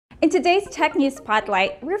In today's Tech News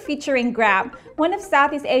Spotlight, we're featuring Grab, one of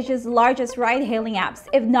Southeast Asia's largest ride-hailing apps,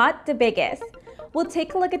 if not the biggest. We'll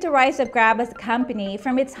take a look at the rise of Grab as a company,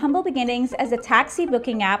 from its humble beginnings as a taxi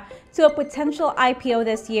booking app to a potential IPO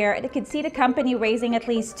this year that could see the company raising at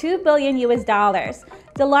least $2 billion,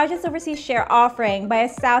 the largest overseas share offering by a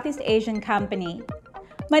Southeast Asian company.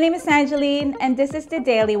 My name is Angeline, and this is the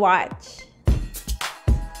Daily Watch.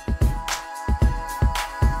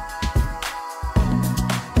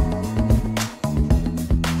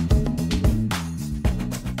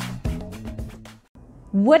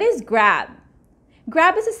 What is Grab?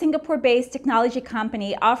 Grab is a Singapore-based technology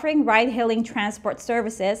company offering ride-hailing transport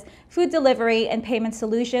services, food delivery, and payment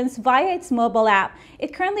solutions via its mobile app.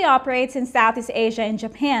 It currently operates in Southeast Asia and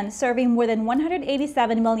Japan, serving more than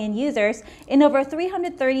 187 million users in over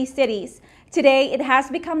 330 cities. Today, it has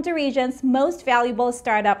become the region's most valuable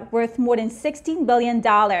startup, worth more than $16 billion.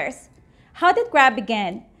 How did Grab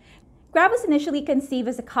begin? Grab was initially conceived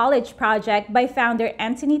as a college project by founder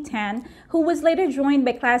Anthony Tan, who was later joined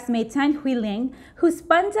by classmate Tan Hui Ling, who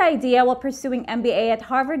spun the idea while pursuing MBA at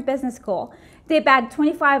Harvard Business School. They bagged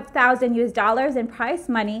 $25,000 in prize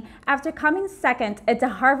money after coming second at the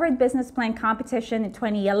Harvard Business Plan competition in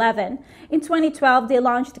 2011. In 2012, they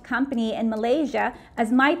launched the company in Malaysia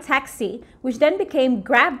as MyTaxi, which then became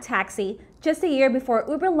Grab Taxi, just a year before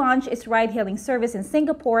Uber launched its ride-hailing service in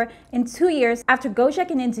Singapore and 2 years after Gojek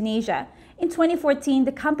in Indonesia. In 2014,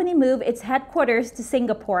 the company moved its headquarters to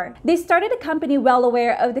Singapore. They started a company well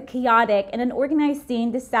aware of the chaotic and unorganized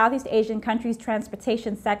scene the Southeast Asian country's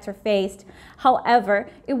transportation sector faced. However,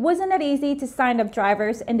 it wasn't that easy to sign up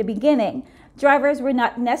drivers in the beginning. Drivers were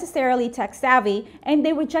not necessarily tech-savvy, and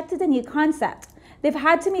they rejected the new concept. They've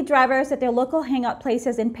had to meet drivers at their local hangout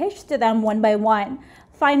places and pitch to them one by one.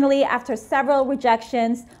 Finally, after several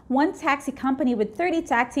rejections, one taxi company with 30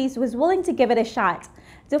 taxis was willing to give it a shot.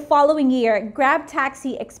 The following year, Grab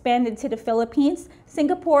Taxi expanded to the Philippines,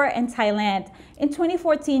 Singapore, and Thailand. In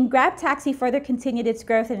 2014, Grab Taxi further continued its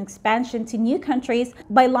growth and expansion to new countries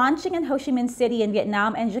by launching in Ho Chi Minh City in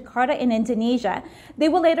Vietnam and Jakarta in Indonesia. They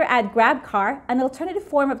will later add Grab Car, an alternative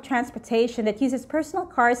form of transportation that uses personal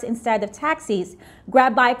cars instead of taxis,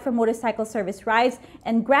 Grab Bike for motorcycle service rides,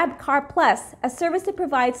 and Grab Car Plus, a service that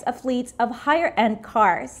provides a fleet of higher-end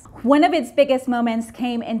cars. One of its biggest moments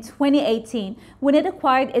came in 2018 when it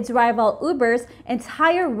acquired its rival Uber's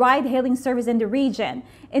entire ride-hailing service in the region.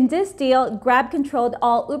 In this deal, Grab controlled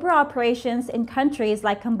all Uber operations in countries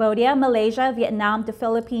like Cambodia, Malaysia, Vietnam, the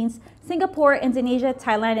Philippines, Singapore, Indonesia,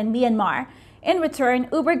 Thailand, and Myanmar. In return,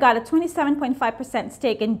 Uber got a 27.5%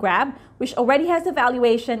 stake in Grab, which already has a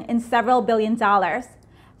valuation in several billion dollars.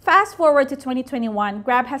 Fast forward to 2021,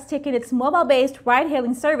 Grab has taken its mobile-based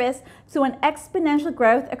ride-hailing service to an exponential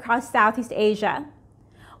growth across Southeast Asia.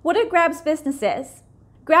 What are Grab's businesses?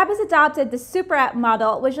 Grab has adopted the super app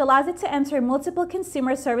model, which allows it to enter multiple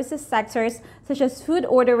consumer services sectors such as food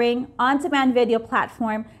ordering, on-demand video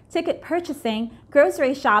platform, ticket purchasing,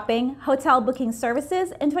 grocery shopping, hotel booking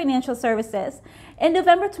services, and financial services. In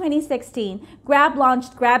November 2016, Grab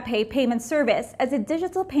launched GrabPay payment service as a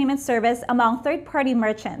digital payment service among third-party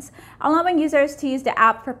merchants, allowing users to use the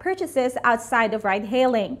app for purchases outside of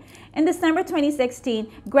ride-hailing. In December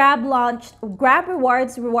 2016, Grab launched Grab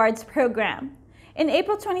Rewards program. In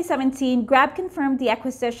April 2017, Grab confirmed the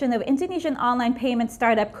acquisition of Indonesian online payment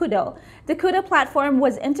startup Kudo. The Kudo platform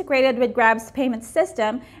was integrated with Grab's payment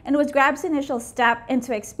system and was Grab's initial step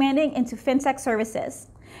into expanding into fintech services.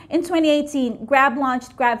 In 2018, Grab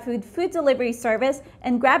launched GrabFood food delivery service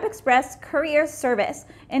and Grab Express courier service.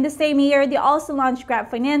 In the same year, they also launched Grab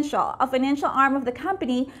Financial, a financial arm of the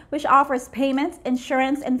company which offers payments,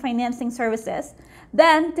 insurance, and financing services.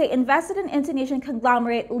 Then, they invested in Indonesian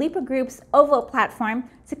conglomerate Lipo Group's OVO platform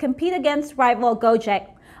to compete against rival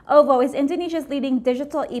Gojek. OVO is Indonesia's leading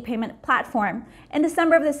digital e-payment platform. In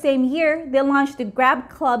December of the same year, they launched the Grab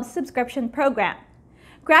Club subscription program.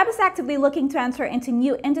 Grab is actively looking to enter into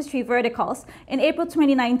new industry verticals. In April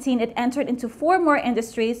 2019, it entered into 4 more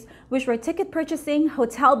industries, which were ticket purchasing,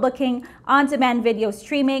 hotel booking, on-demand video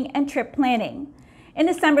streaming, and trip planning. In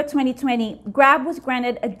December 2020, Grab was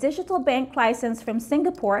granted a digital bank license from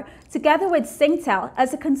Singapore together with Singtel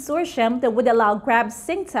as a consortium that would allow Grab's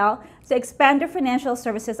Singtel to expand their financial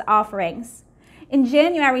services offerings. In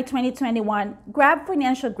January 2021, Grab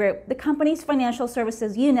Financial Group, the company's financial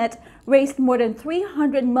services unit, raised more than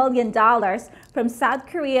 $300 million from South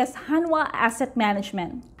Korea's Hanwha Asset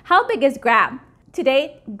Management. How big is Grab? To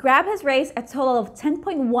date, Grab has raised a total of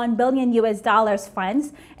 $10.1 billion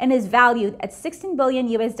funds and is valued at $16 billion.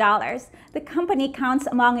 The company counts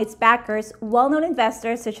among its backers well-known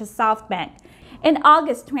investors such as SoftBank. In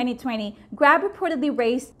August 2020, Grab reportedly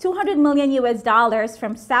raised $200 million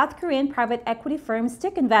from South Korean private equity firm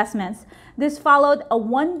Stick Investments. This followed a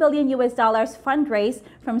 $1 billion fundraise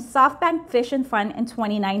from SoftBank Vision Fund in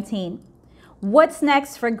 2019. What's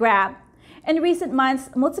next for Grab? In recent months,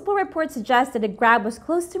 multiple reports suggested that Grab was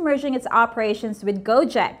close to merging its operations with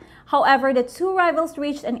Gojek. However, the two rivals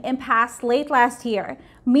reached an impasse late last year.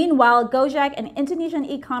 Meanwhile, Gojek and Indonesian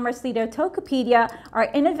e-commerce leader Tokopedia are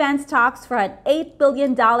in advanced talks for an $8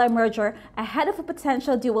 billion merger ahead of a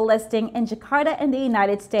potential dual listing in Jakarta in the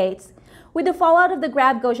United States. With the fallout of the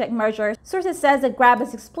Grab-Gojek merger, sources says that Grab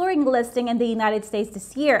is exploring listing in the United States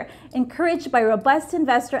this year, encouraged by robust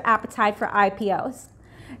investor appetite for IPOs.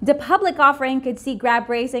 The public offering could see Grab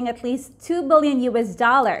raising at least $2 billion.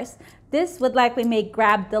 This would likely make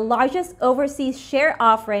Grab the largest overseas share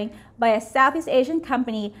offering by a Southeast Asian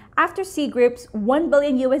company after Sea Group's $1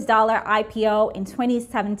 billion IPO in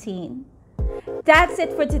 2017. That's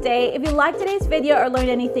it for today. If you liked today's video or learned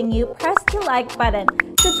anything new, press the like button.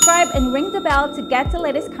 Subscribe and ring the bell to get the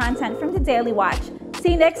latest content from the Daily Watch.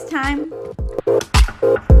 See you next time.